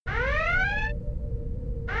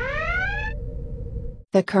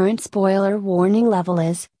The current spoiler warning level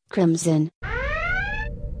is Crimson.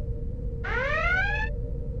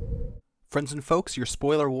 Friends and folks, your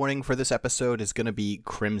spoiler warning for this episode is going to be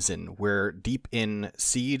Crimson. We're deep in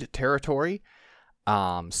Seed territory,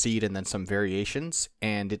 Seed and then some variations,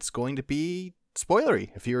 and it's going to be spoilery.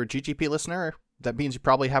 If you're a GGP listener, that means you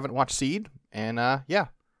probably haven't watched Seed, and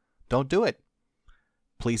don't do it.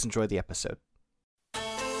 Please enjoy the episode.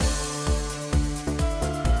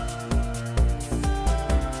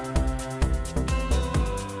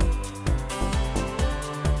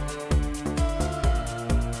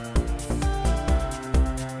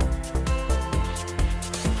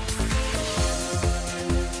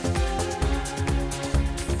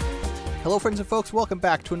 Hello, friends and folks. Welcome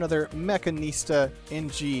back to another Mechanista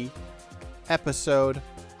NG episode.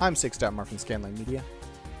 I'm Six Star from Scanline Media.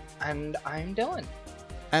 And I'm Dylan.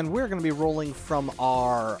 And we're going to be rolling from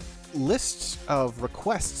our list of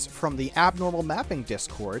requests from the Abnormal Mapping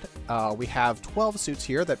Discord. We have 12 suits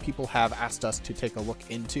here that people have asked us to take a look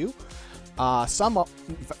into.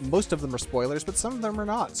 Most of them are spoilers, but some of them are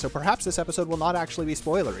not. So perhaps this episode will not actually be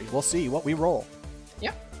spoilery. We'll see what we roll.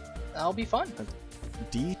 Yeah, that'll be fun.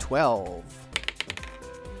 D12.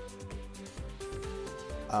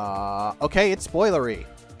 Okay, it's spoilery.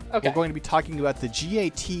 Okay. We're going to be talking about the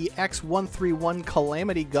GAT X131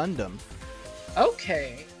 Calamity Gundam.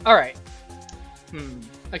 Okay. Alright.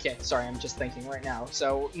 Okay, sorry, I'm just thinking right now.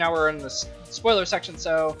 So, now we're in the spoiler section,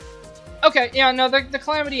 so... Okay, yeah, no, the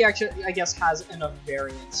Calamity actually, I guess, has enough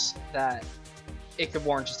variance that it could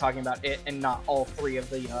warrant just talking about it and not all three of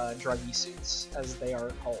the druggy suits, as they are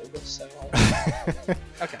called, so...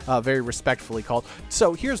 Okay. Very respectfully called.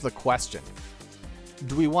 So, here's the question.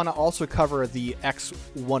 Do we want to also cover the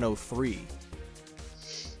X103?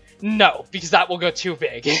 No, because that will go too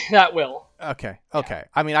big. That will. Okay. Yeah.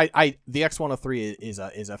 I mean, I the X103 is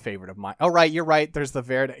a favorite of mine. Oh, right, you're right. There's the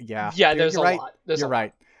Verde. Yeah. Yeah, there's you're a right. lot. You're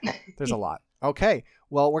right. There's a lot. Okay.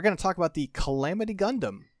 Well, we're going to talk about the Calamity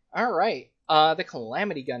Gundam. All right. The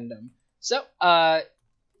Calamity Gundam. So,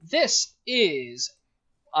 this is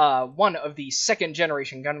one of the second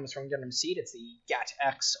generation Gundams from Gundam Seed. It's the GAT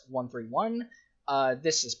X131.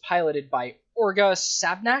 This is piloted by Orga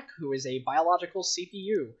Savnak, who is a biological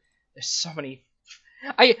CPU. There's so many...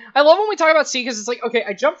 I love when we talk about Seed, because it's like, okay,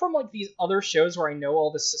 I jump from like these other shows where I know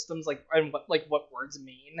all the systems and what words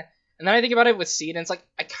mean, and then I think about it with Seed, and it's like,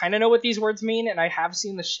 I kind of know what these words mean, and I have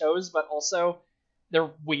seen the shows, but also they're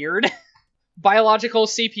weird. Biological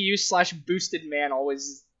CPU / boosted man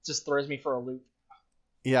always just throws me for a loop.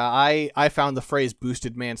 Yeah, I found the phrase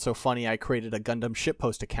boosted man so funny I created a Gundam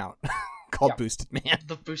shitpost account called Boosted Man.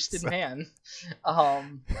 The Boosted Man.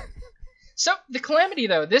 So, the Calamity,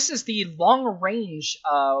 though, this is the long-range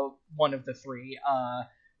one of the three.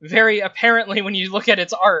 Very apparently when you look at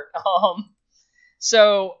its art.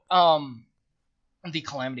 The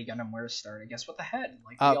Calamity Gundam, where to start? I guess with the head.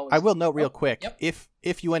 I will note real quick, yep.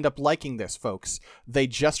 if you end up liking this, folks, they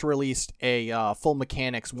just released a Full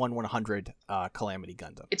Mechanics 1/100 Calamity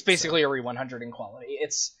Gundam. It's basically a Re-100 in quality.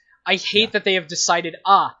 I hate that they have decided,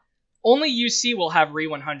 only UC will have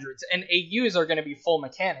Re-100s, and AUs are going to be Full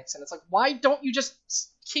Mechanics, and it's like, why don't you just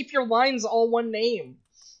keep your lines all one name?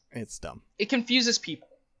 It's dumb. It confuses people.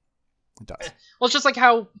 It does. Well, it's just like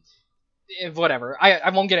how... Whatever. I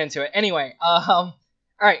won't get into it. Anyway,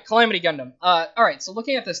 alright, Calamity Gundam. Alright, so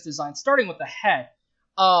looking at this design, starting with the head,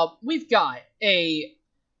 we've got a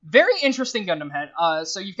very interesting Gundam head.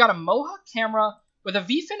 So you've got a Mohawk camera with a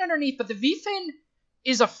V-fin underneath, but the V-fin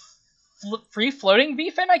is a free-floating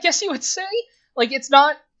V-fin, I guess you would say? Like, it's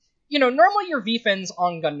not... normally your V-fins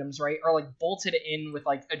on Gundams, right, are, like, bolted in with,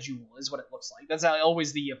 like, a jewel, is what it looks like. That's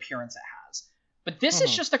always the appearance it has. But this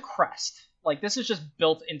is just a crest. Like, this is just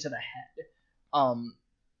built into the head.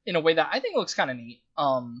 In a way that I think looks kind of neat.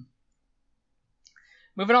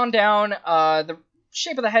 Moving on down, the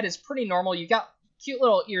shape of the head is pretty normal. You got cute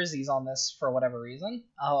little earsies on this, for whatever reason.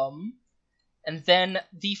 And then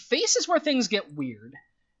the face is where things get weird.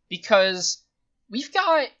 Because we've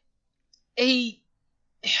got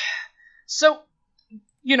So,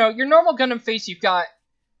 your normal Gundam face, you've got,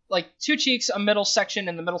 like, two cheeks, a middle section,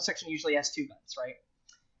 and the middle section usually has two guns, right?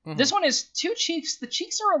 Mm-hmm. This one is two cheeks. The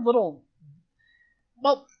cheeks are a little...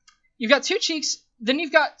 Well, you've got two cheeks, then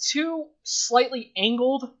you've got two slightly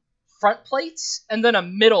angled front plates, and then a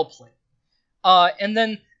middle plate. And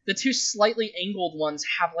then the two slightly angled ones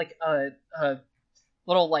have, like, a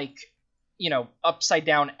little, like, upside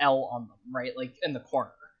down L on them, right? Like, in the corner,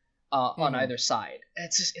 on either side.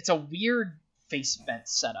 It's a weird face vent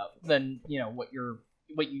setup than, what you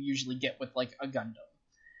usually get with, like, a Gundam.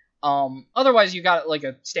 Otherwise, you got, like,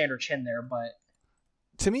 a standard chin there, but...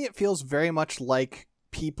 To me, it feels very much like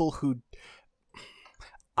people who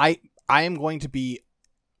I am going to be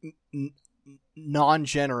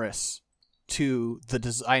non-generous to the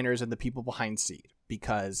designers and the people behind Seed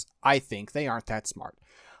because I think they aren't that smart.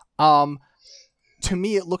 To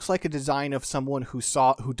me, it looks like a design of someone who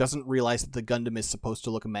doesn't realize that the Gundam is supposed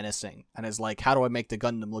to look menacing and is like, how do I make the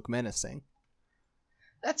Gundam look menacing?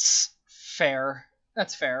 That's fair.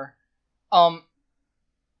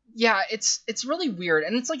 Yeah, it's really weird,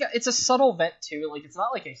 and it's a subtle vent too. Like, it's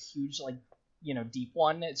not like a huge, like, deep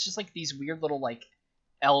one. It's just like these weird little, like,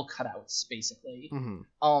 L cutouts basically.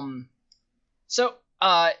 Mm-hmm. So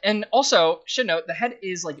and also should note the head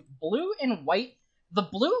is like blue and white. The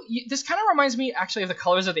blue, this kind of reminds me actually of the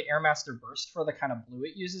colors of the Airmaster Burst for the kind of blue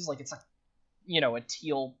it uses. Like, it's like, a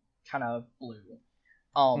teal kind of blue.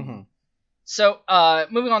 Mm-hmm. So,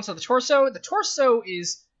 moving on to the torso. The torso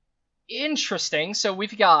is interesting. So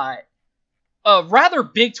we've got a rather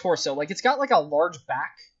big torso. Like, it's got like a large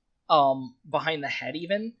back, behind the head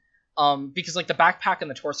even. Because like the backpack and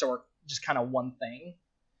the torso are just kind of one thing.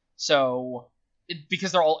 So,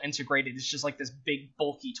 because they're all integrated, it's just like this big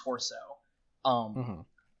bulky torso.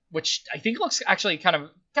 Which I think looks actually kind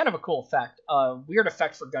of a cool effect. Weird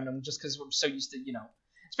effect for Gundam, just because we're so used to,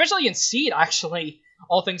 especially in Seed, actually,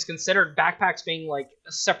 all things considered, backpacks being like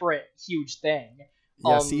a separate huge thing.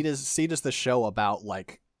 Yeah, Seed is the show about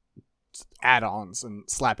like add-ons and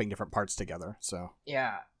slapping different parts together. So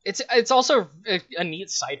yeah, it's also a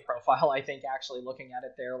neat side profile, I think, actually looking at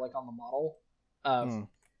it there, like on the model.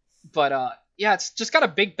 But yeah, it's just got a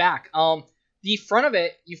big back. The front of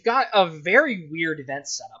it, you've got a very weird vent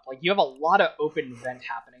setup. Like, you have a lot of open vent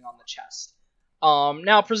happening on the chest.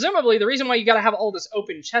 Now, presumably, the reason why you gotta have all this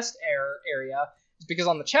open chest area is because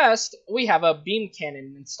on the chest, we have a beam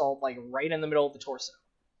cannon installed, like, right in the middle of the torso.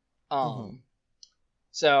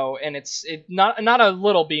 So, and it's not a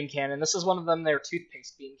little beam cannon. This is one of them, they're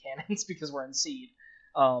toothpaste beam cannons, because we're in Seed.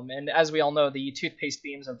 And as we all know, the toothpaste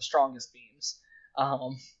beams are the strongest beams.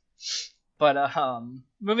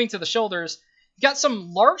 Moving to the shoulders, you got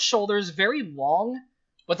some large shoulders, very long,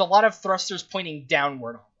 with a lot of thrusters pointing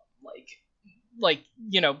downward on them. Like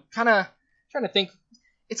kind of trying to think.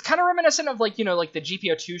 It's kind of reminiscent of like the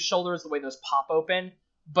GPO2 shoulders, the way those pop open,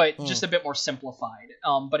 but just a bit more simplified.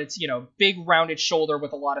 But it's big rounded shoulder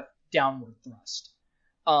with a lot of downward thrust.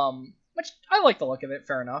 Which I like the look of it.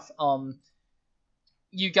 Fair enough.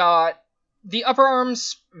 You got the upper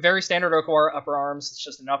arms, very standard Okawara upper arms. It's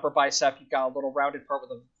just an upper bicep. You've got a little rounded part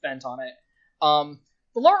with a vent on it.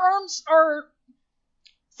 The lower arms are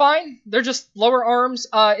fine. They're just lower arms.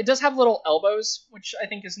 It does have little elbows, which I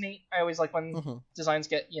think is neat. I always like when designs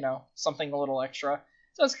get, something a little extra.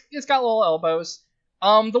 So it's got little elbows.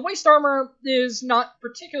 The waist armor is not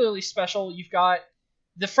particularly special. You've got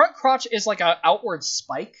the front crotch is like a outward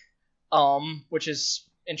spike, which is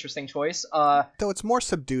interesting choice. Though it's more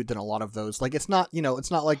subdued than a lot of those. Like, it's not,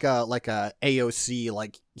 it's not like a AOC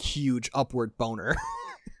like huge upward boner.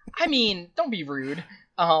 I mean, don't be rude.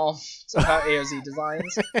 It's about AOZ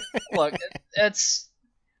designs. Look, it's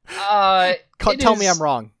tell me I'm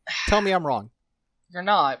wrong. Tell me I'm wrong. You're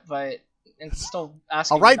not, but it's still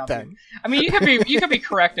asking. All right then. Rude. I mean, you could be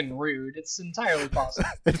correct and rude. It's entirely possible.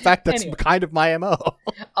 In fact, that's kind of my MO.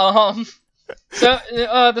 So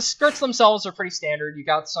the skirts themselves are pretty standard. You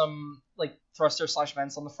got some like thruster /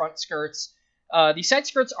 vents on the front skirts. The side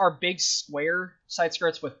skirts are big square side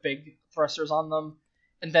skirts with big thrusters on them.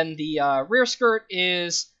 And then the rear skirt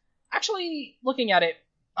is actually, looking at it,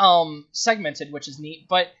 segmented, which is neat.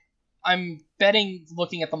 But I'm betting,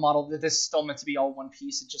 looking at the model, that this is still meant to be all one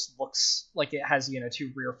piece. It just looks like it has,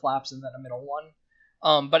 2 rear flaps and then a middle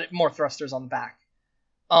one. But more thrusters on the back.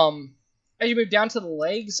 As you move down to the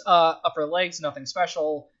legs, upper legs, nothing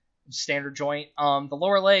special. Standard joint. The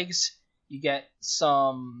lower legs, you get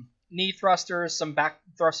some knee thrusters, some back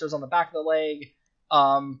thrusters on the back of the leg.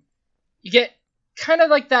 You get kind of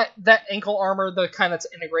like that ankle armor, the kind that's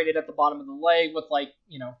integrated at the bottom of the leg with like,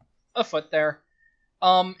 a foot there.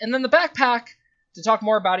 And then the backpack, to talk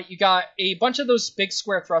more about it, you got a bunch of those big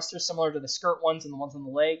square thrusters similar to the skirt ones and the ones on the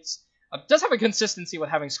legs. It does have a consistency with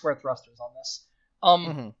having square thrusters on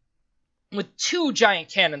this. With 2 giant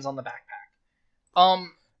cannons on the backpack.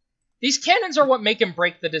 These cannons are what make and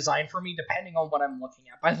break the design for me, depending on what I'm looking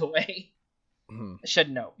at, by the way. I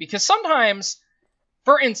should note. Because sometimes,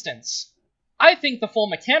 for instance, I think the full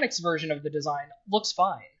mechanics version of the design looks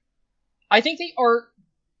fine. I think the art,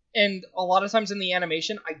 and a lot of times in the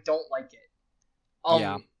animation, I don't like it.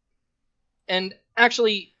 Yeah. And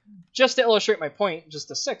actually, just to illustrate my point, just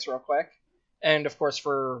to 6 real quick, and of course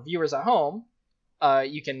for viewers at home,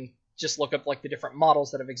 you can just look up like the different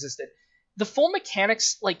models that have existed. The full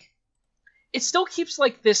mechanics, like, it still keeps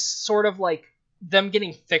like this sort of like them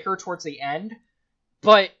getting thicker towards the end,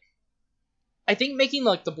 but I think making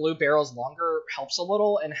like the blue barrels longer helps a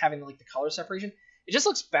little, and having like the color separation, it just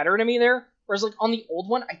looks better to me there. Whereas like on the old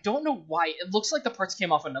one, I don't know why it looks like the parts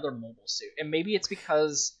came off another mobile suit, and maybe it's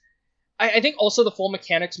because I think also the full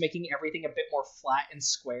mechanics making everything a bit more flat and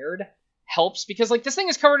squared helps, because like this thing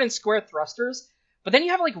is covered in square thrusters, but then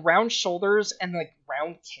you have like round shoulders and like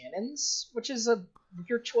round cannons, which is a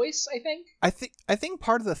weird choice, I think. I think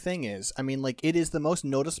part of the thing is, I mean, like, it is the most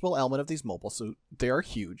noticeable element of these mobile suits. They are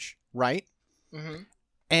huge, right? Mm-hmm.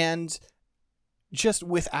 And just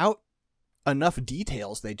without enough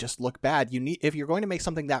details, they just look bad. If you're going to make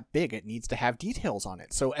something that big, it needs to have details on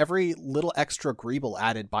it. So every little extra greeble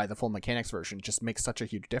added by the full mechanics version just makes such a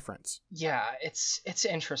huge difference. Yeah, it's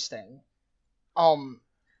interesting.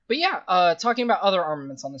 But yeah, talking about other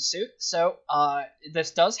armaments on the suit. So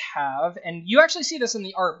this does have, and you actually see this in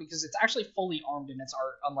the art because it's actually fully armed in its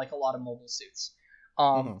art, unlike a lot of mobile suits.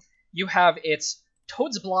 You have its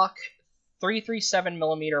Toad's Block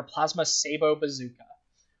 337mm plasma Sabo bazooka.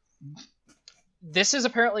 This is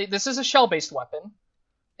a shell-based weapon.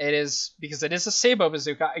 It is, because it is a Sabo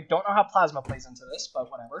bazooka. I don't know how plasma plays into this, but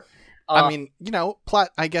whatever. I mean,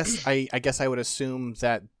 I guess I would assume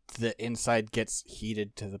that the inside gets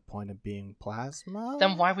heated to the point of being plasma.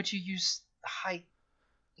 Then why would you use high?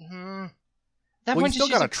 Well, you still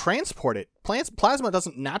gotta transport it. Plasma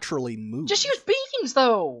doesn't naturally move. Just use beams,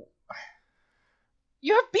 though.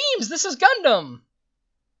 You have beams. This is Gundam.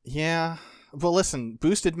 Yeah. Well, listen.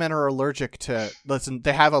 Boosted men are allergic to. Listen,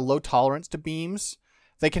 they have a low tolerance to beams.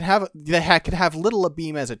 They can have little a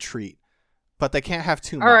beam as a treat, but they can't have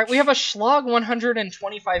too much. All right, we have a Schlag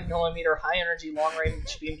 125mm high energy long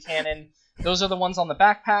range beam cannon. Those are the ones on the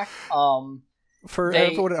backpack. For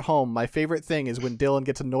everyone at home, my favorite thing is when Dylan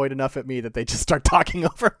gets annoyed enough at me that they just start talking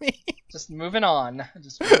over me. Just moving on.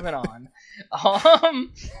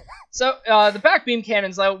 So the back beam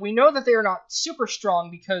cannons, though, we know that they are not super strong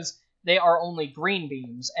because they are only green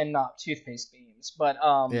beams and not toothpaste beams. But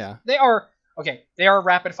yeah, they are okay. They are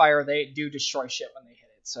rapid fire. They do destroy shit when they hit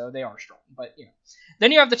it, so they are strong. But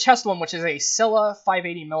then you have the chest one, which is a Scylla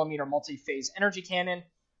 580mm multi-phase energy cannon,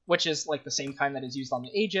 which is like the same kind that is used on the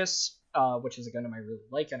Aegis. Which is a Gundam I really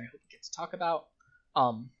like, and I hope we get to talk about.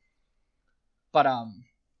 But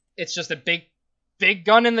it's just a big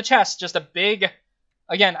gun in the chest. Just a big.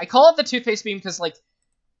 Again, I call it the toothpaste beam because like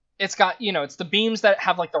it's got it's the beams that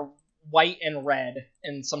have like the white and red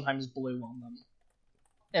and sometimes blue on them,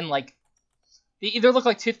 and like they either look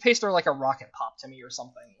like toothpaste or like a rocket pop to me or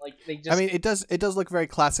something. Like they just. I mean, it does look very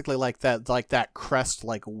classically like that crest,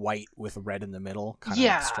 like white with red in the middle, kind of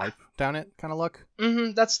like stripe down it, kind of look.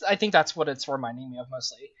 Mm-hmm. I think that's what it's reminding me of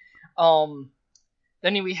mostly.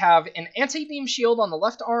 Then we have an anti-beam shield on the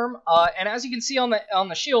left arm, and as you can see on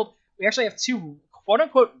the shield, we actually have two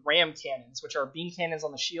quote-unquote ram cannons, which are beam cannons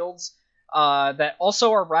on the shields. That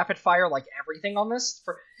also are rapid fire, like everything on this.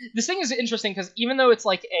 This thing is interesting because even though it's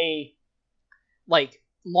like a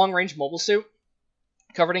long range mobile suit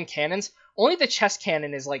covered in cannons, only the chest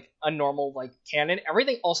cannon is like a normal like cannon.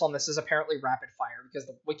 Everything else on this is apparently rapid fire because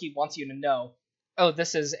the wiki wants you to know, oh,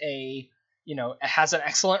 this is it has an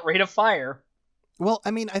excellent rate of fire. Well,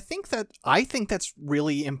 I mean, I think that's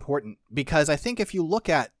really important because I think if you look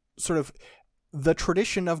at sort of the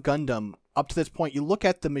tradition of Gundam up to this point, you look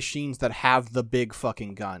at the machines that have the big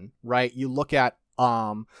fucking gun, right? You look at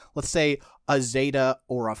let's say a Zeta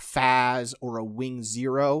or a Phaz or a Wing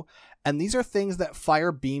Zero, and these are things that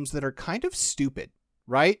fire beams that are kind of stupid,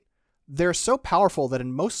 right? They're so powerful that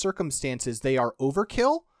in most circumstances they are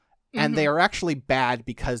overkill, and they are actually bad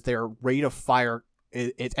because their rate of fire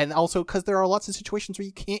and also because there are lots of situations where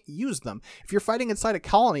you can't use them. If you're fighting inside a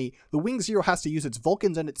colony, the Wing Zero has to use its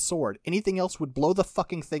Vulcans and its sword. Anything else would blow the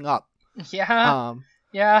fucking thing up. Yeah.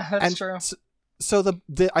 Yeah, that's true. So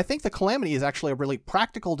I think the Calamity is actually a really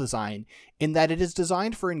practical design in that it is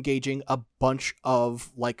designed for engaging a bunch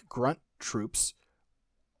of like grunt troops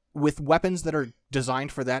with weapons that are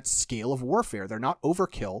designed for that scale of warfare. They're not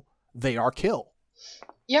overkill; they are kill.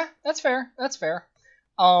 Yeah, that's fair. That's fair.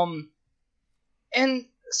 And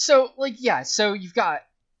so so you've got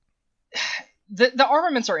the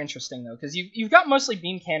armaments are interesting though because you've got mostly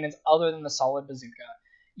beam cannons other than the solid bazooka.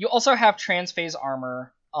 You also have transphase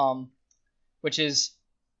armor, which is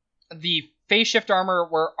the phase shift armor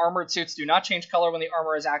where armored suits do not change color when the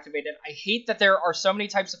armor is activated. I hate that there are so many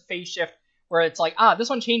types of phase shift where it's like, this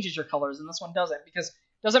one changes your colors and this one doesn't, because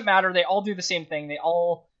it doesn't matter. They all do the same thing. They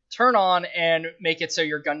all turn on and make it so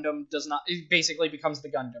your Gundam it basically becomes the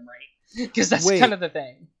Gundam, right? Because that's kind of the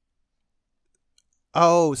thing.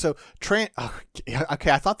 Oh, so okay,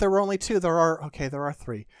 I thought there were only two. There are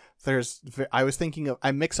three. I was thinking of,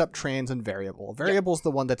 I mix up trans and variable. Variable's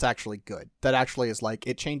the one that's actually good. That actually is like,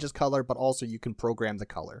 it changes color, but also you can program the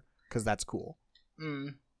color, because that's cool.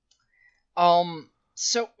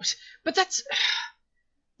 So, but that's,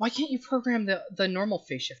 why can't you program the normal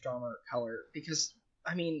phase shift armor color? Because,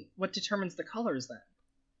 I mean, what determines the colors then?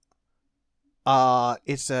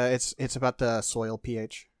 It's about the soil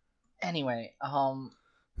pH. Anyway,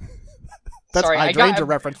 that's sorry, hydrangea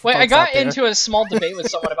reference. For I got there. into a small debate with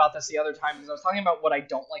someone about this the other time, because I was talking about what I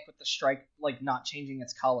don't like with the strike, like not changing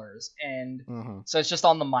its colors, and so it's just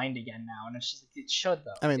on the mind again now, and it's just like, it should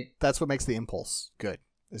though. I mean, that's what makes the impulse good,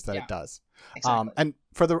 is that it does. Exactly. And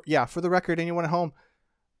for the record, anyone at home,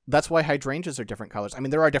 that's why hydrangeas are different colors. I mean,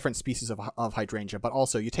 there are different species of hydrangea, but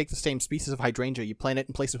also you take the same species of hydrangea, you plant it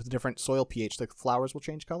in places with a different soil pH, the flowers will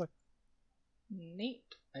change color. Neat.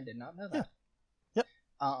 I did not know that. Yeah.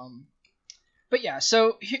 Yep. But yeah,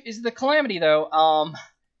 so is the Calamity though.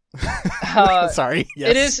 Sorry.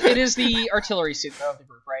 Yes. It is the artillery suit though of the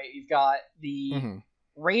group, right? You've got the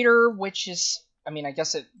Raider, which is, I mean, I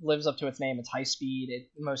guess it lives up to its name. It's high speed. It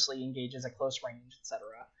mostly engages at close range, etc.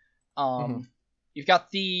 You've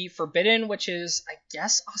got the Forbidden, which is, I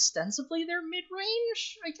guess, ostensibly their mid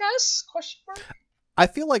range. I guess ? I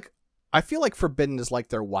feel like Forbidden is like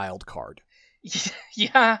their wild card.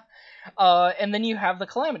 Yeah. And then you have the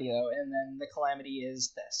Calamity though, and then the Calamity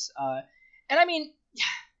is this. And I mean,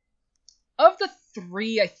 of the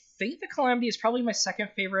three, I think the Calamity is probably my second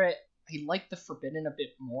favorite. I like the Forbidden a bit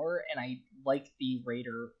more, and I like the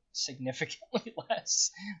Raider significantly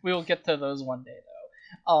less. We will get to those one day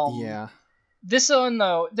though. Yeah. This one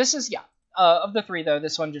though, this is of the three though,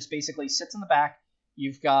 this one just basically sits in the back.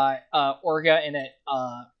 You've got Orga in it,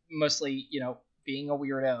 mostly, you know, being a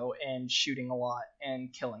weirdo and shooting a lot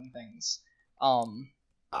and killing things.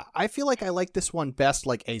 I feel like I like this one best,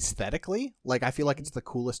 like, aesthetically. Like, I feel like it's the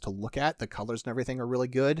coolest to look at. The colors and everything are really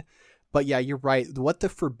good. But yeah, you're right. What the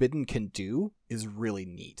Forbidden can do is really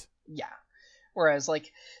neat. Yeah. Whereas,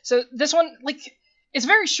 like, so this one, like, it's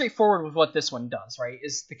very straightforward with what this one does, right?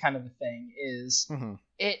 Is the kind of the thing is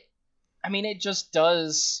it just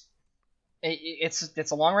does.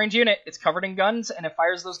 It's a long range unit. It's covered in guns, and it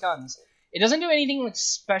fires those guns. It doesn't do anything like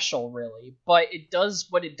special, really, but it does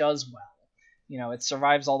what it does well. You know, it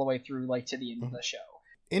survives all the way through, like, to the end of the show.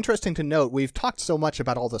 Interesting to note, we've talked so much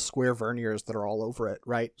about all the square verniers that are all over it,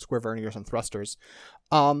 right? Square verniers and thrusters.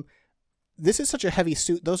 This is such a heavy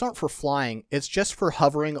suit. Those aren't for flying. It's just for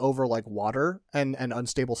hovering over, like, water and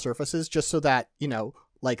unstable surfaces, just so that, you know,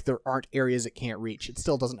 like, there aren't areas it can't reach. It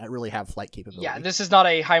still doesn't really have flight capability. Yeah, this is not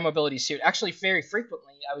a high mobility suit. Actually, very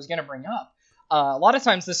frequently, I was going to bring up, a lot of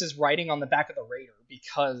times this is riding on the back of the Raider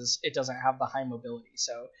because it doesn't have the high mobility.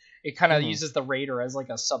 So it kind of uses the Raider as like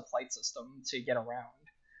a sub-flight system to get around.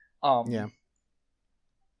 Yeah.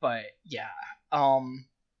 But yeah.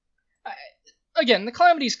 Again, the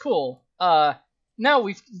Calamity's cool. Now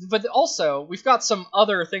we've got some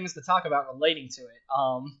other things to talk about relating to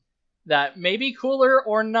it. That may be cooler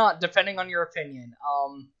or not, depending on your opinion.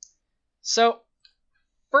 So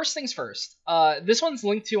first things first, this one's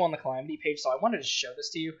linked to on the Calamity page, so I wanted to show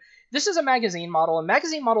this to you. This is a magazine model, and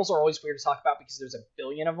magazine models are always weird to talk about because there's a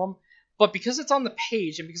billion of them, but because it's on the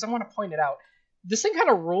page, and because I want to point it out, this thing kind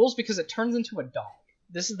of rules because it turns into a dog.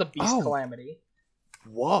 This is the Beast Calamity.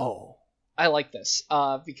 Whoa. I like this,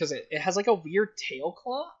 because it has like a weird tail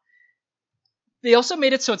claw. They also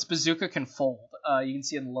made it so its bazooka can fold. You can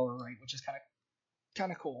see in the lower right, which is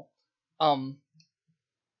kind of cool.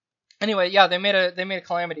 Anyway, yeah, they made a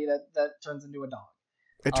Calamity that turns into a dog.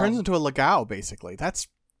 It turns into a Legao, basically. That's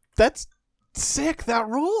sick. That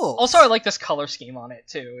rules. Also, I like this color scheme on it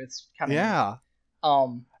too. It's kind of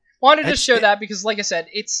neat. Wanted to show that because, like I said,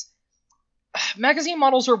 it's magazine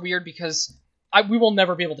models are weird because we will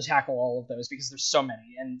never be able to tackle all of those because there's so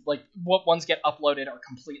many, and like what ones get uploaded are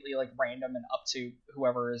completely like random and up to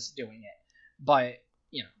whoever is doing it. But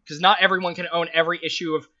you know, because not everyone can own every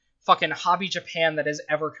issue of fucking Hobby Japan that has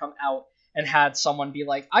ever come out and had someone be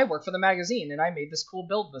like, I work for the magazine and I made this cool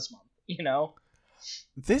build this month, you know?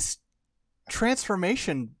 This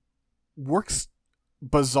transformation works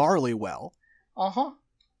bizarrely well.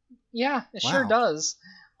 Yeah, it sure does.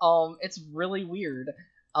 It's really weird.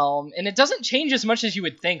 And it doesn't change as much as you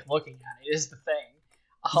would think looking at it, is the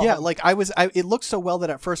thing. Yeah, like it looked so well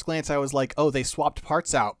that at first glance I was like, oh, they swapped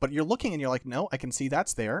parts out. But you're looking and you're like, no, I can see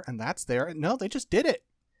that's there and that's there. No, they just did it.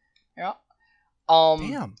 Yeah.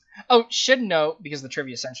 Damn. Oh, should note, because the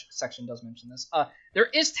trivia section does mention this, there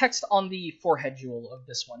is text on the forehead jewel of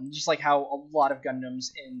this one, just like how a lot of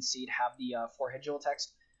Gundams in Seed have the forehead jewel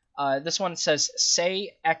text. This one says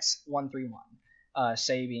Say X131.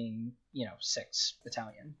 Say being 6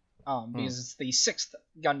 Battalion. Because it's the 6th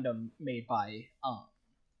Gundam made by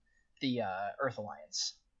the Earth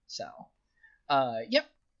Alliance. So, yep.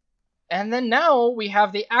 And then now we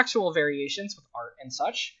have the actual variations with art and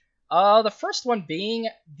such. The first one being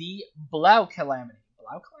the Blau Calamity.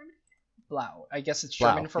 Blau Calamity? Blau. I guess it's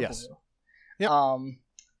German for yes. blue. Yep.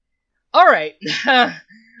 All right.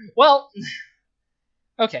 Well,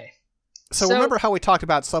 okay. So remember how we talked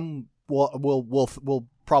about some we'll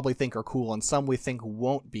probably think are cool and some we think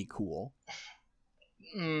won't be cool.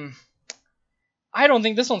 I don't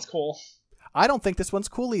think this one's cool. I don't think this one's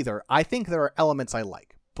cool either. I think there are elements I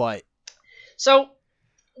like, but... So,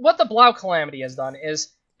 what the Blau Calamity has done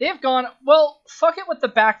is they've gone, well, fuck it with the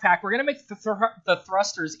backpack. We're going to make the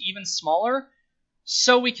thrusters even smaller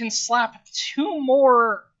so we can slap 2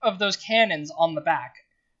 more of those cannons on the back.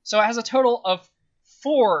 So it has a total of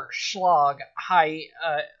 4 Schlag high,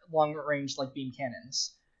 long-range beam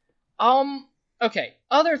cannons. Okay,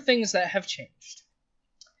 other things that have changed.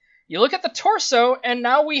 You look at the torso, and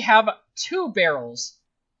now we have 2 barrels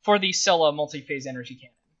for the Scylla multi-phase energy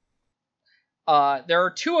cannon. There are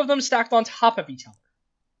 2 of them stacked on top of each other.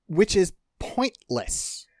 Which is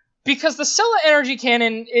pointless. Because the Scylla energy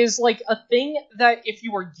cannon is a thing that if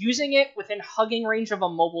you were using it within hugging range of a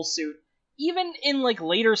mobile suit, even in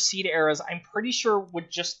later Seed eras, I'm pretty sure would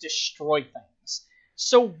just destroy things.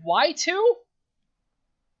 So why 2?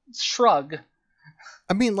 Shrug.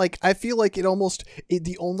 I mean, I feel like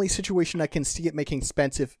the only situation I can see it making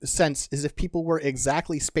sense is if people were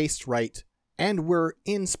exactly spaced right and were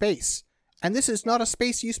in space. And this is not a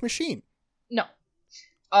space use machine. No.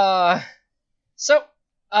 So,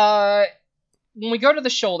 when we go to the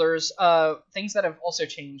shoulders, things that have also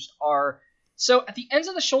changed are, so at the ends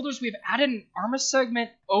of the shoulders, we've added an armor segment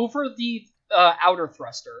over the outer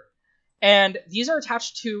thruster. And these are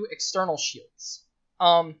attached to external shields.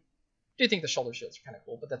 I do think the shoulder shields are kind of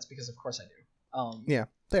cool, but that's because, of course, I do. Yeah,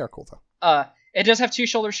 they are cool, though. It does have 2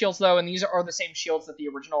 shoulder shields, though, and these are the same shields that the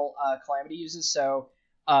original Calamity uses, so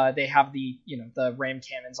they have the ram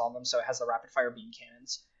cannons on them, so it has the rapid-fire beam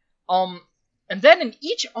cannons. And then in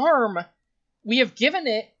each arm, we have given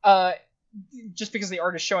it, just because the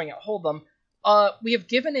art is showing it, hold them, we have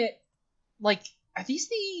given it, are these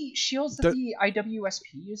the shields that the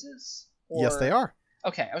IWSP uses? Or... Yes, they are.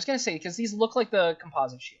 Okay, I was going to say, because these look like the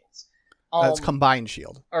composite shields. That's combined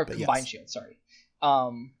shield. Or combined shield, sorry.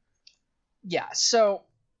 Yeah, so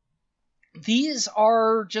these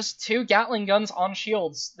are just 2 Gatling guns on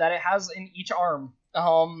shields that it has in each arm.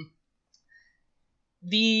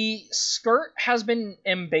 The skirt has been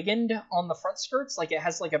embiggened on the front skirts, it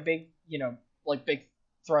has a big, big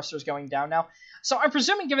thrusters going down now. So I'm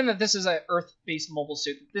presuming, given that this is an Earth-based mobile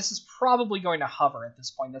suit, this is probably going to hover at this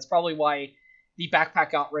point. That's probably why the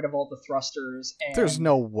backpack got rid of all the thrusters. And... There's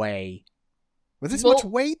no way. With this much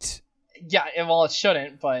weight? Yeah, well, it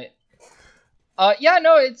shouldn't, but... yeah,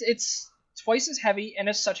 no, it's twice as heavy, and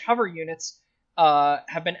as such, hover units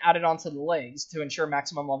have been added onto the legs to ensure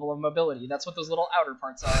maximum level of mobility. That's what those little outer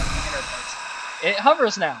parts are, and the inner parts. It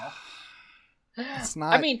hovers now. It's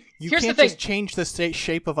not... I mean, here's the can't thing. just change the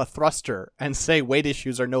shape of a thruster and say weight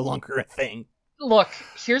issues are no longer a thing. Look,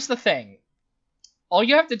 here's the thing. All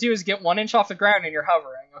you have to do is get 1 inch off the ground and you're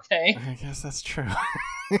hovering, okay? I guess that's true.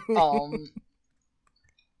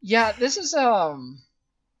 Yeah, this is,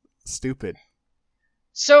 stupid.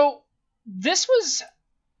 So, this was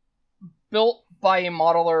built by a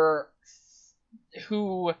modeler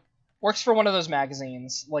who works for one of those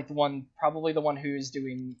magazines, probably the one who's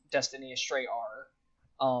doing Destiny Astray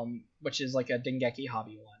R, which is a Dengeki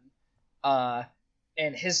hobby one.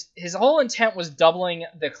 And his whole intent was doubling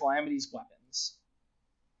the Calamity's weapons,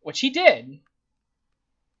 which he did.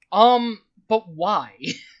 But why?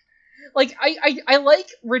 I like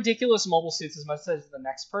ridiculous mobile suits as much as the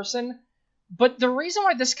next person, but the reason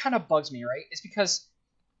why this kind of bugs me, right, is because,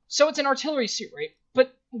 so it's an artillery suit, right?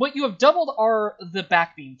 But what you have doubled are the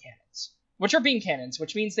back beam cannons, which are beam cannons,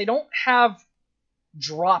 which means they don't have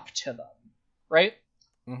drop to them, right?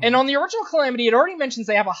 Mm-hmm. And on the original Calamity, it already mentions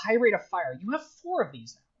they have a high rate of fire. You have 4 of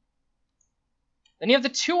these now. Then you have the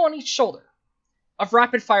 2 on each shoulder of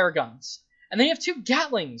rapid fire guns. And then you have 2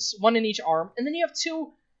 Gatlings, 1 in each arm. And then you have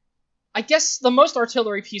 2, I guess, the most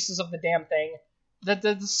artillery pieces of the damn thing,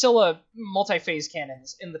 the Scylla multi-phase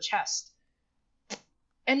cannons in the chest.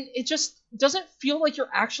 And it just doesn't feel like you're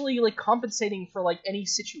actually compensating for any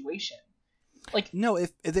situation. No,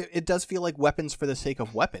 it does feel like weapons for the sake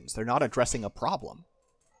of weapons. They're not addressing a problem.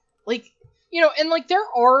 And there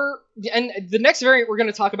are, and the next variant we're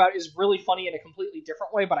going to talk about is really funny in a completely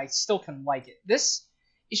different way, but I still can like it. This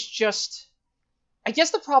is just, I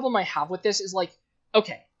guess the problem I have with this is like,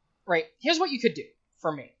 okay, right, here's what you could do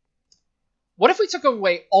for me. What if we took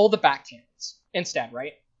away all the back cannons instead,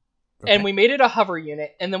 right? Okay. And we made it a hover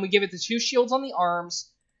unit, and then we give it the 2 shields on the arms,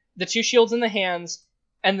 the 2 shields in the hands,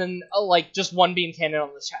 and then like just 1 beam cannon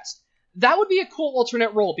on the chest. That would be a cool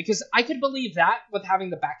alternate role, because I could believe that with having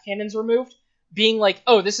the back cannons removed, being like,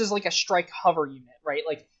 oh, this is like a strike hover unit, right?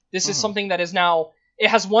 Like, this is something that is now, it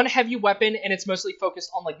has 1 heavy weapon, and it's mostly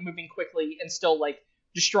focused on like moving quickly and still like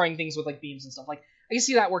destroying things with like beams and stuff. Like, I can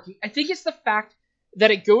see that working. I think it's the fact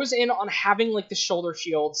that it goes in on having like the shoulder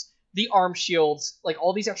shields, the arm shields, like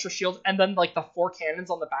all these extra shields, and then like the 4 cannons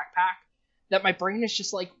on the backpack, that my brain is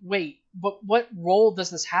just like, wait, but what role does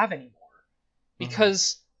this have anymore?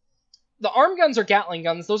 Because the arm guns are Gatling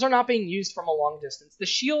guns. Those are not being used from a long distance. The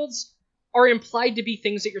shields are implied to be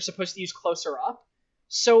things that you're supposed to use closer up.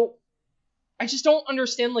 So I just don't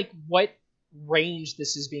understand like what range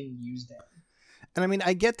this is being used in. And I mean,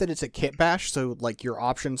 I get that it's a kit bash, so like your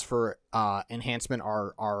options for enhancement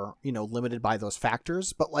are limited by those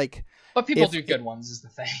factors. But like, people do good ones is the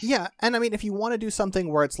thing. Yeah, and I mean, if you want to do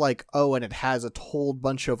something where it's like, oh, and it has a whole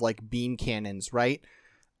bunch of like beam cannons, right?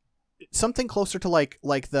 Something closer to like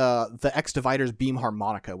the X Divider's beam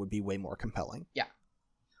harmonica would be way more compelling. Yeah.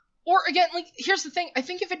 Or again, like, here's the thing. I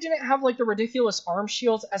think if it didn't have like the ridiculous arm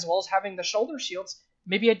shields as well as having the shoulder shields,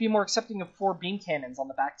 maybe I'd be more accepting of 4 beam cannons on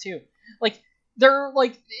the back too. Like, they're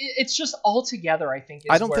like, it's just all together, I think.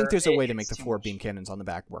 I don't think there's a way to make the 4 beam cannons on the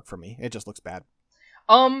back work for me. It just looks bad.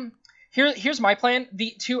 Here's my plan.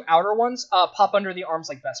 The 2 outer ones pop under the arms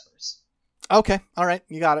like Vespers. Okay, all right,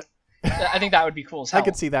 you got it. I think that would be cool as hell. I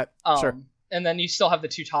could see that. Sure. And then you still have the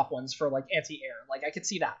 2 top ones for like anti-air. Like, I could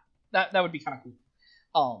see that. That would be kind of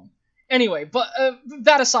cool. Anyway, but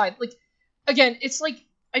that aside, like, again, it's like,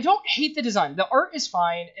 I don't hate the design. The art is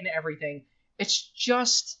fine and everything. It's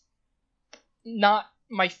just not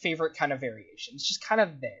my favorite kind of variation. It's just kind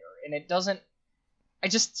of there, and it doesn't.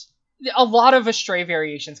 A lot of Astray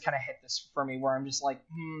variations kind of hit this for me, where I'm just like,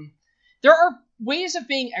 There are ways of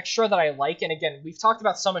being extra that I like, and again, we've talked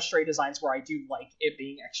about some Astray designs where I do like it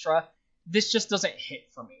being extra. This just doesn't hit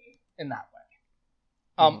for me in that way.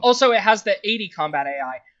 Also, it has the 80 combat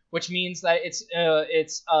AI, which means that its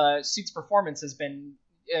suit's performance has been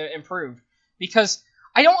improved. Because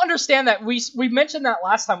I don't understand that. We mentioned that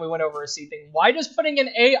last time we went over a seed thing. Why does putting an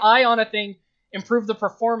AI on a thing improve the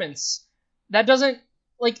performance? That doesn't,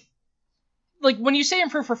 like when you say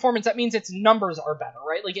improve performance, that means its numbers are better,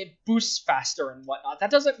 right? Like, it boosts faster and whatnot.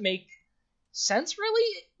 That doesn't make sense,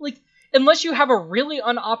 really. Like, unless you have a really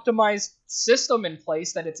unoptimized system in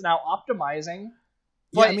place that it's now optimizing.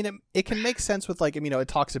 Yeah, I mean, it can make sense with, like, it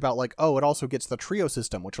talks about, like, oh, it also gets the trio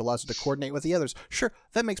system, which allows it to coordinate with the others. Sure,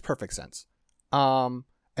 that makes perfect sense. An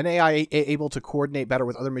AI able to coordinate better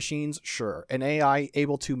with other machines? Sure. An AI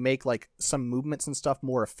able to make, like, some movements and stuff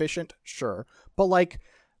more efficient? Sure. But, like,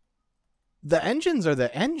 the engines are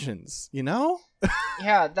the engines,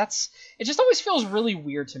 Yeah, it just always feels really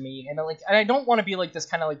weird to me. And, like, I don't want to be, like, this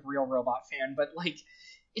kind of, like, Real Robot fan, but, like,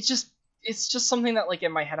 it's just something that, like,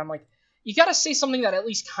 in my head, I'm like, you gotta say something that at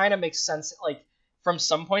least kind of makes sense, like, from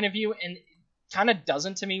some point of view, and it kind of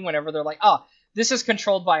doesn't to me whenever they're like, this is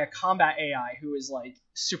controlled by a combat AI who is, like,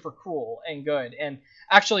 super cool and good, and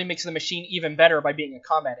actually makes the machine even better by being a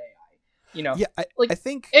combat AI. Yeah, I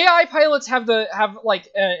think AI pilots have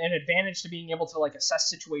an advantage to being able to, like, assess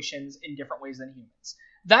situations in different ways than humans.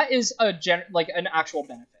 That is an actual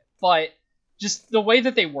benefit, but just the way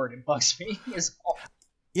that they word it bugs me is awful.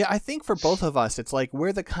 Yeah, I think for both of us, it's like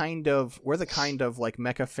we're the kind of like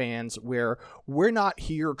mecha fans where we're not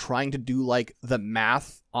here trying to do like the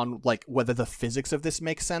math on like whether the physics of this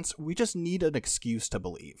makes sense. We just need an excuse to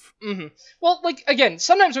believe. Mm-hmm. Well, like, again,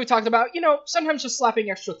 sometimes we talked about, sometimes just slapping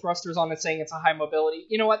extra thrusters on it saying it's a high mobility.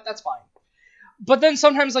 You know what? That's fine. But then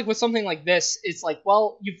sometimes, like, with something like this, it's like,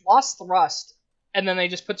 well, you've lost thrust, and then they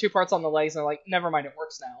just put 2 parts on the legs and they're like, never mind, it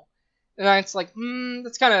works now. And then it's like,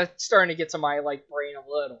 that's kind of starting to get to my, like, brain a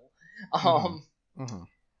little.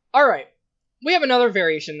 All right. We have another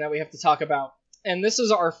variation that we have to talk about. And this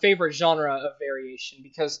is our favorite genre of variation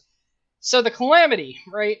because, so the Calamity,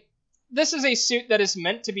 right? This is a suit that is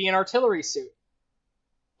meant to be an artillery suit.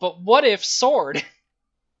 But what if sword?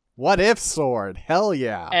 What if sword? Hell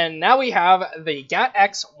yeah. And now we have the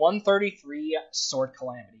GAT-X 133 Sword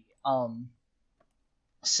Calamity.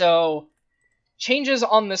 So, changes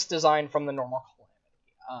on this design from the normal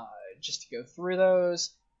Calamity. Just to go through those.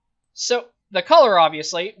 So, the color,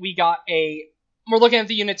 obviously, we're looking at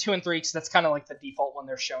the Unit 2 and 3, because that's kind of like the default one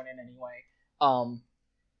they're shown in anyway.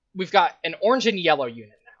 We've got an orange and yellow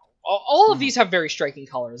unit now, all of these have very striking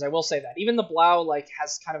colors. I will say that. Even the Blau like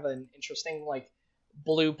has kind of an interesting like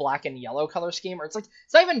blue, black, and yellow color scheme. Or it's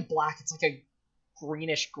not even black. It's like a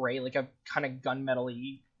greenish gray, like a kind of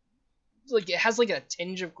gunmetal-y. Like it has like a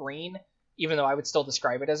tinge of green, even though I would still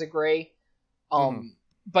describe it as a gray.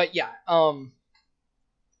 But yeah.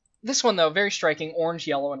 This one though, very striking, orange,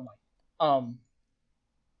 yellow, and white.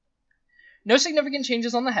 No significant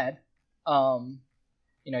changes on the head.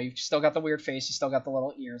 You've still got the weird face, you still got the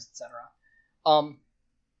little ears, etc.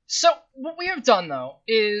 So what we have done though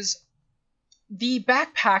is the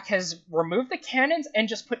backpack has removed the cannons and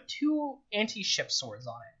just put 2 anti-ship swords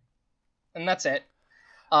on it, and that's it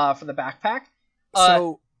for the backpack.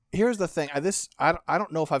 So here's the thing: I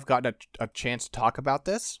don't know if I've gotten a chance to talk about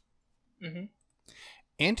this. Mm-hmm.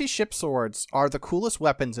 Anti-ship swords are the coolest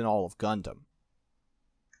weapons in all of Gundam.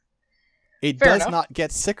 It Fair does enough. not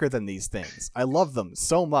get sicker than these things. I love them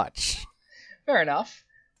so much. Fair enough.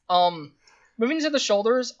 Moving to the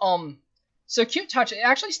shoulders, so Cute Touch, it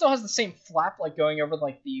actually still has the same flap, like going over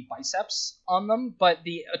like the biceps on them, but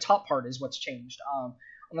the top part is what's changed. On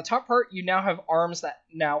the top part, you now have arms that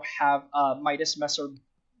now have Midas Messer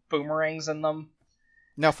boomerangs in them.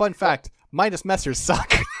 Now, fun fact, Midas Messers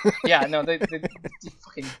suck. Yeah, no, they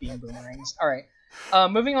fucking beam boomerangs. All right.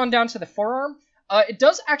 Moving on down to the forearm. It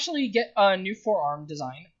does actually get a new forearm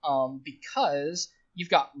design, because you've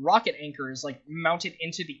got rocket anchors like mounted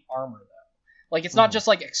into the armor though. Like it's not just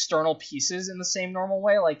like external pieces in the same normal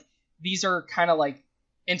way. Like these are kind of like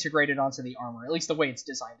integrated onto the armor. At least the way it's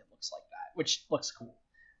designed, it looks like that, which looks cool.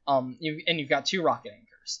 You've got 2 rocket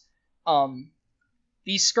anchors.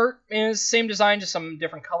 The skirt is same design, just some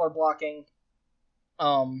different color blocking.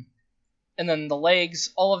 And then the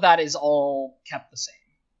legs, all of that is all kept the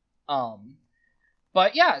same.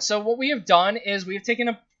 But yeah, so what we have done is we have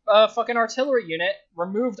taken a fucking artillery unit,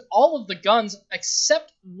 removed all of the guns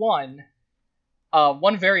except one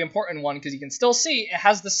very important one, because you can still see it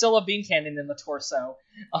has the Scylla beam cannon in the torso.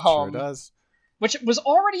 Sure does. Which was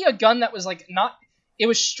already a gun that was like not, it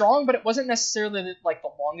was strong, but it wasn't necessarily like the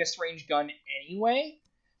longest range gun anyway.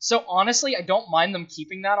 So honestly, I don't mind them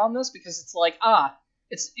keeping that on this, because it's like,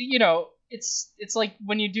 it's, it's like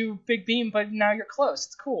when you do big beam, but now you're close.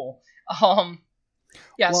 It's cool.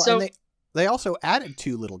 Yeah, well, so and they also added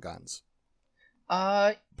 2 little guns.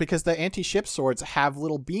 Because the anti-ship swords have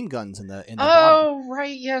little beam guns in the bottom.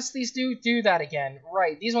 Right, yes, these do that again.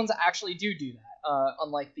 Right, these ones actually do that.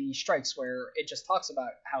 Unlike the strikes, where it just talks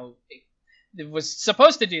about how it was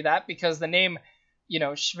supposed to do that, because the name,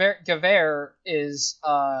 Schwertgewehr is,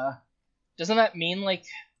 doesn't that mean like,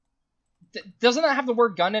 doesn't that have the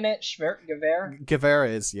word gun in it? Schwertgewehr? Gewehr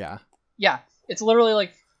is, yeah. Yeah, it's literally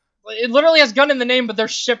like, it literally has gun in the name, but they're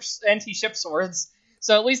anti-ship swords.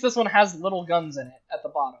 So at least this one has little guns in it at the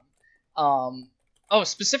bottom.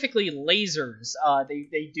 Specifically lasers.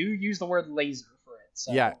 They do use the word laser for it.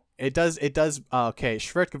 So. Yeah, it does. Okay,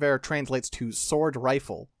 Schwertgewehr translates to sword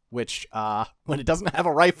rifle, which, when it doesn't have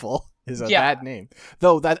a rifle, is a bad name.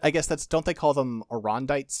 Though that, I guess don't they call them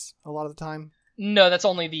Arondites a lot of the time? No, that's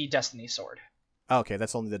only the Destiny sword. Okay,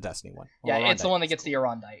 that's only the Destiny one. Well, yeah, it's the one that gets the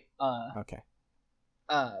Arondite. Okay.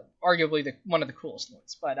 Arguably one of the coolest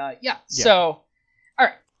ones. But yeah. So,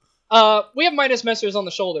 alright. We have Midas Messers on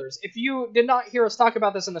the shoulders. If you did not hear us talk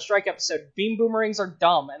about this in the Strike episode, beam boomerangs are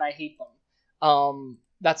dumb and I hate them.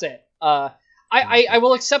 That's it. I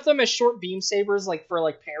will accept them as short beam sabers, like for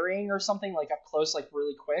like parrying or something, like up close, like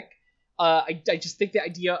really quick. I just think the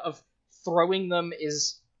idea of throwing them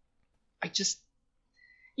is,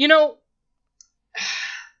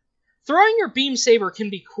 throwing your beam saber can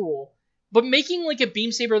be cool, but making like a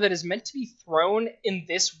beam saber that is meant to be thrown in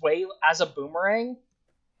this way as a boomerang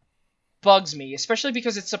bugs me, especially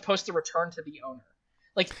because it's supposed to return to the owner.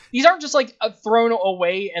 Like, these aren't just like thrown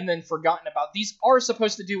away and then forgotten about. These are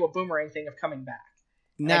supposed to do a boomerang thing of coming back.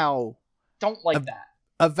 Now, I don't like that.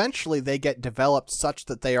 Eventually they get developed such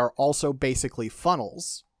that they are also basically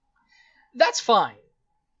funnels. That's fine.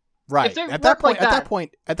 Right. At that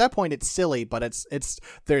point it's silly, but it's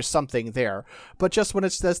there's something there. But just when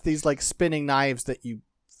it's just these like spinning knives that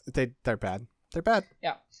they're bad. They're bad.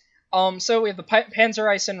 Yeah. So we have the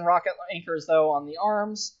Panzer-Eisen rocket anchors though on the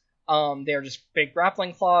arms. They are just big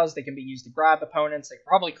grappling claws. They can be used to grab opponents. They can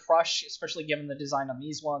probably crush, especially given the design on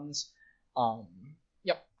these ones.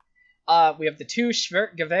 Yep. We have the 2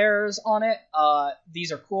 Schwertgewehrs on it.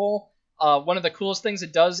 These are cool. One of the coolest things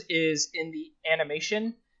it does is in the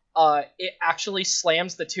animation, it actually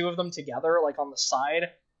slams the 2 of them together, like on the side,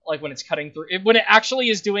 like when it's cutting through. When it actually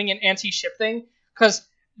is doing an anti-ship thing, because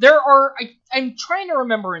there are, I'm trying to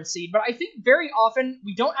remember in Seed, but I think very often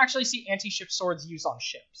we don't actually see anti-ship swords used on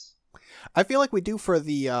ships. I feel like we do for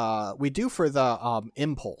the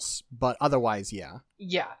impulse, but otherwise, yeah.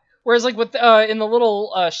 Yeah. Whereas like with in the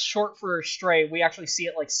little short for Stray, we actually see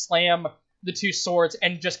it like slam the two swords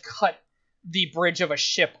and just cut the bridge of a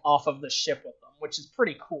ship off of the ship with them, which is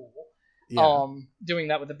pretty cool. Yeah. Doing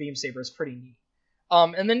that with the beam saber is pretty neat.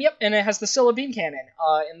 And then and it has the Scylla beam cannon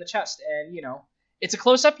in the chest, and it's a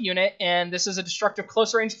close-up unit, and this is a destructive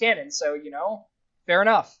close-range cannon, so fair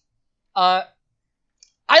enough. I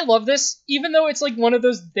love this, even though it's like one of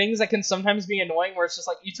those things that can sometimes be annoying, where it's just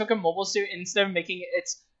like you took a mobile suit, and instead of making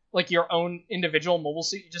its like your own individual mobile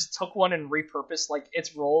suit, you just took one and repurposed like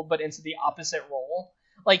its role, but into the opposite role.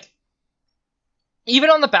 Like, even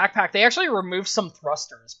on the backpack, they actually removed some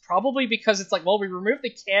thrusters, probably because it's like, well, we removed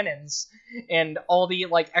the cannons and all the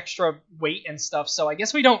like extra weight and stuff, so I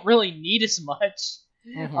guess we don't really need as much.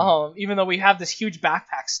 Mhm. Even though we have this huge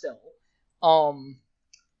backpack still.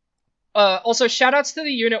 Also, shoutouts to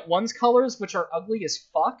the Unit 1's colors, which are ugly as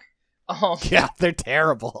fuck. Yeah, they're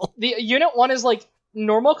terrible. The Unit 1 is like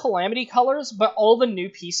normal Calamity colors, but all the new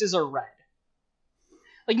pieces are red.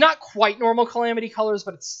 Like, not quite normal Calamity colors,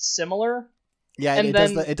 but it's similar. Yeah, And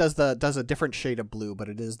it does a different shade of blue, but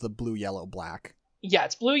it is the blue, yellow, black. Yeah,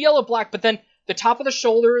 it's blue, yellow, black, but then the top of the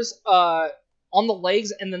shoulders, on the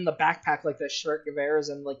legs, and then the backpack, like the shirt gevers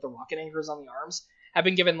and like the rocket anchors on the arms, have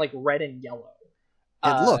been given like red and yellow.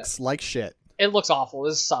 It looks like shit. It looks awful.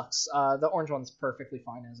 This sucks. The orange one's perfectly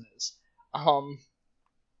fine as is.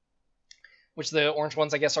 Which the orange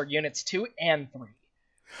ones, I guess, are units 2 and 3.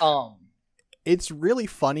 It's really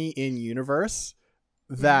funny in universe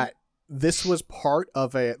that this was part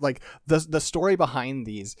of a like the story behind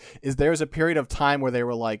these is there's a period of time where they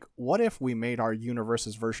were like, what if we made our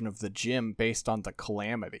universe's version of the gym based on the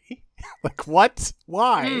Calamity? Like, what?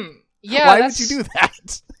 Why? Yeah, why would you do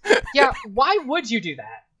that? Yeah, why would you do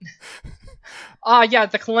that? Yeah,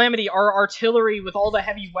 the Calamity, our artillery with all the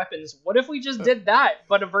heavy weapons. What if we just did that,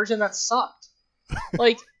 but a version that sucked?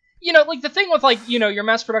 Like, like the thing with like, your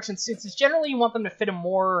mass production suits is generally you want them to fit a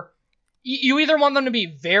more... You either want them to be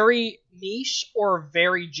very niche or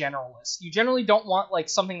very generalist. You generally don't want like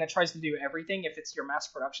something that tries to do everything if it's your mass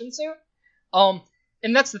production suit.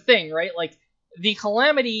 And that's the thing, right? Like, the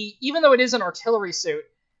Calamity, even though it is an artillery suit,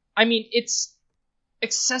 I mean, it's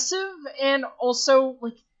excessive, and also,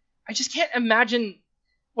 like, I just can't imagine...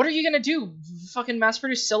 What are you gonna do? Fucking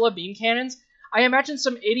mass-produce Scylla beam cannons? I imagine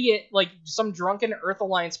some idiot, like, some drunken Earth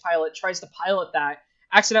Alliance pilot tries to pilot that,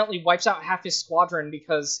 accidentally wipes out half his squadron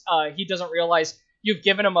because he doesn't realize you've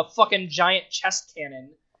given him a fucking giant chest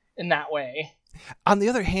cannon in that way. On the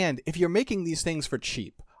other hand, if you're making these things for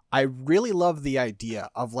cheap, I really love the idea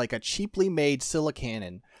of like a cheaply made Scylla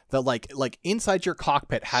cannon that like inside your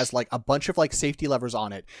cockpit has like a bunch of like safety levers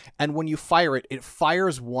on it, and when you fire it, it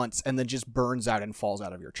fires once and then just burns out and falls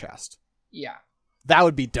out of your chest. Yeah. That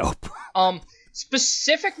would be dope.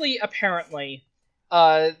 Specifically, apparently,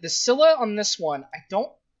 the Scylla on this one,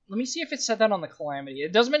 let me see if it said that on the Calamity.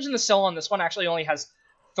 It does mention the Scylla on this one actually only has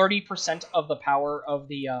 30% of the power of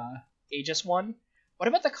the Aegis one. What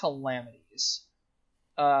about the Calamities?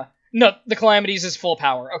 No, the Calamities is full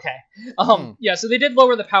power. Okay. Yeah, so they did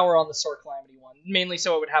lower the power on the Sword Calamity one, mainly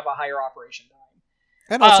so it would have a higher operation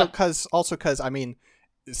time. And also because I mean,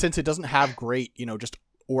 since it doesn't have great, just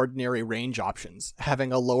ordinary range options,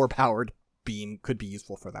 having a lower powered beam could be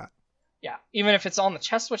useful for that. Yeah, even if it's on the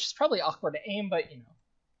chest, which is probably awkward to aim, but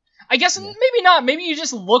I guess maybe not. Maybe you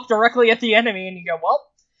just look directly at the enemy and you go, well,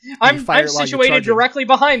 I'm situated directly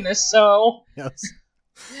behind this, so... Yes.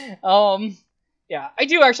 Yeah, I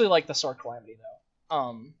do actually like the Sword Calamity,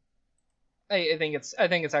 though. I think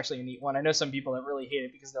it's actually a neat one. I know some people that really hate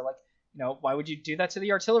it because they're like, why would you do that to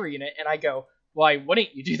the artillery unit? And I go, why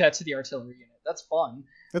wouldn't you do that to the artillery unit? That's fun.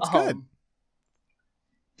 That's good.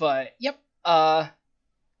 But, yep.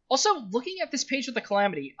 Also, looking at this page with the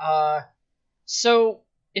Calamity, so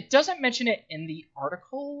it doesn't mention it in the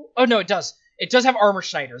article. Oh, no, it does. It does have armor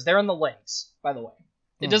Schneiders. They're in the legs, by the way.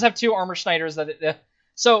 It does have 2 armor Schneiders.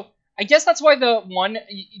 So I guess that's why the one,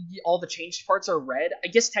 all the changed parts are red. I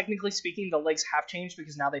guess technically speaking, the legs have changed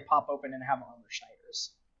because now they pop open and have armor Schneiders.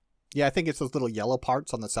 Yeah, I think it's those little yellow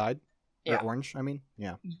parts on the side. Yeah. Or orange, I mean.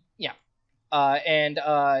 Yeah. Yeah. And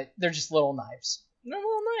they're just little knives. They're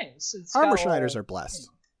little knives. Armor Schneiders are blessed.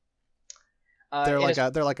 They're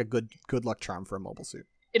like a good luck charm for a mobile suit.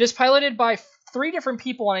 It is piloted by 3 different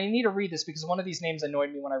people, and I need to read this because one of these names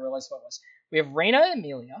annoyed me when I realized what it was. We have Reina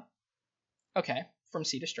Emilia, okay, from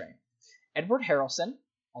Sea to Stray. Edward Harrelson,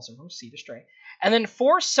 also from Sea to Stray. And then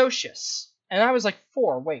 4 Socius. And I was like,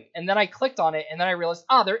 4, wait. And then I clicked on it, and then I realized,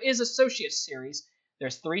 there is a Socius series.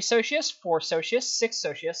 There's 3 Socius, 4 Socius, 6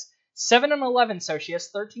 Socius, 7 and 11 Socius,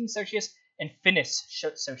 13 Socius, and Finis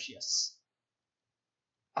Socius.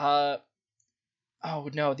 Oh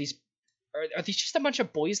no, these are these just a bunch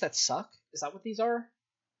of boys that suck? Is that what these are?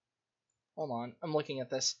 Hold on, I'm looking at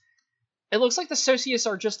this. It looks like the Socius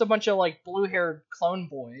are just a bunch of like blue-haired clone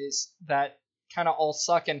boys that kind of all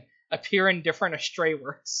suck and appear in different Astray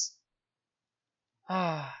works.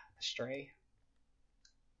 Astray.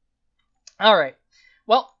 All right.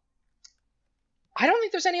 Well, I don't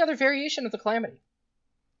think there's any other variation of the Calamity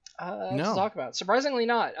to talk about. Surprisingly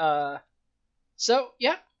not. So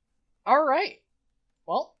yeah. All right.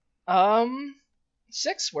 Well,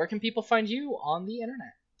 6, where can people find you on the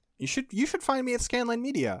internet? You should find me at Scanline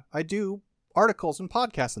Media. I do articles and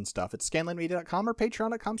podcasts and stuff at scanlinemedia.com or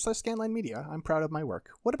patreon.com/scanlinemedia. I'm proud of my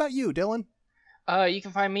work. What about you, Dylan? You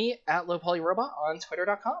can find me at lowpolyrobot on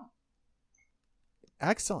twitter.com.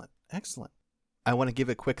 Excellent. I want to give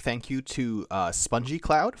a quick thank you to Spongy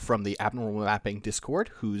Cloud from the Abnormal Mapping Discord,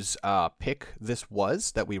 whose pick this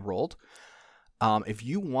was that we rolled. If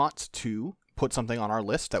you want to put something on our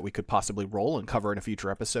list that we could possibly roll and cover in a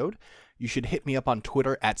future episode, you should hit me up on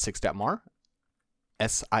Twitter at Sixdettmar,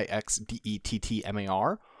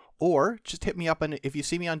 SIXDETTMAR, or just hit me up, and if you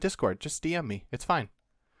see me on Discord, just DM me. It's fine.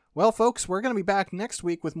 Well, folks, we're going to be back next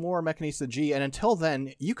week with more Mechanista G, and until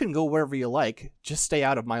then, you can go wherever you like. Just stay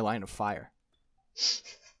out of my line of fire.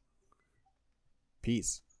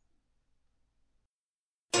 Peace.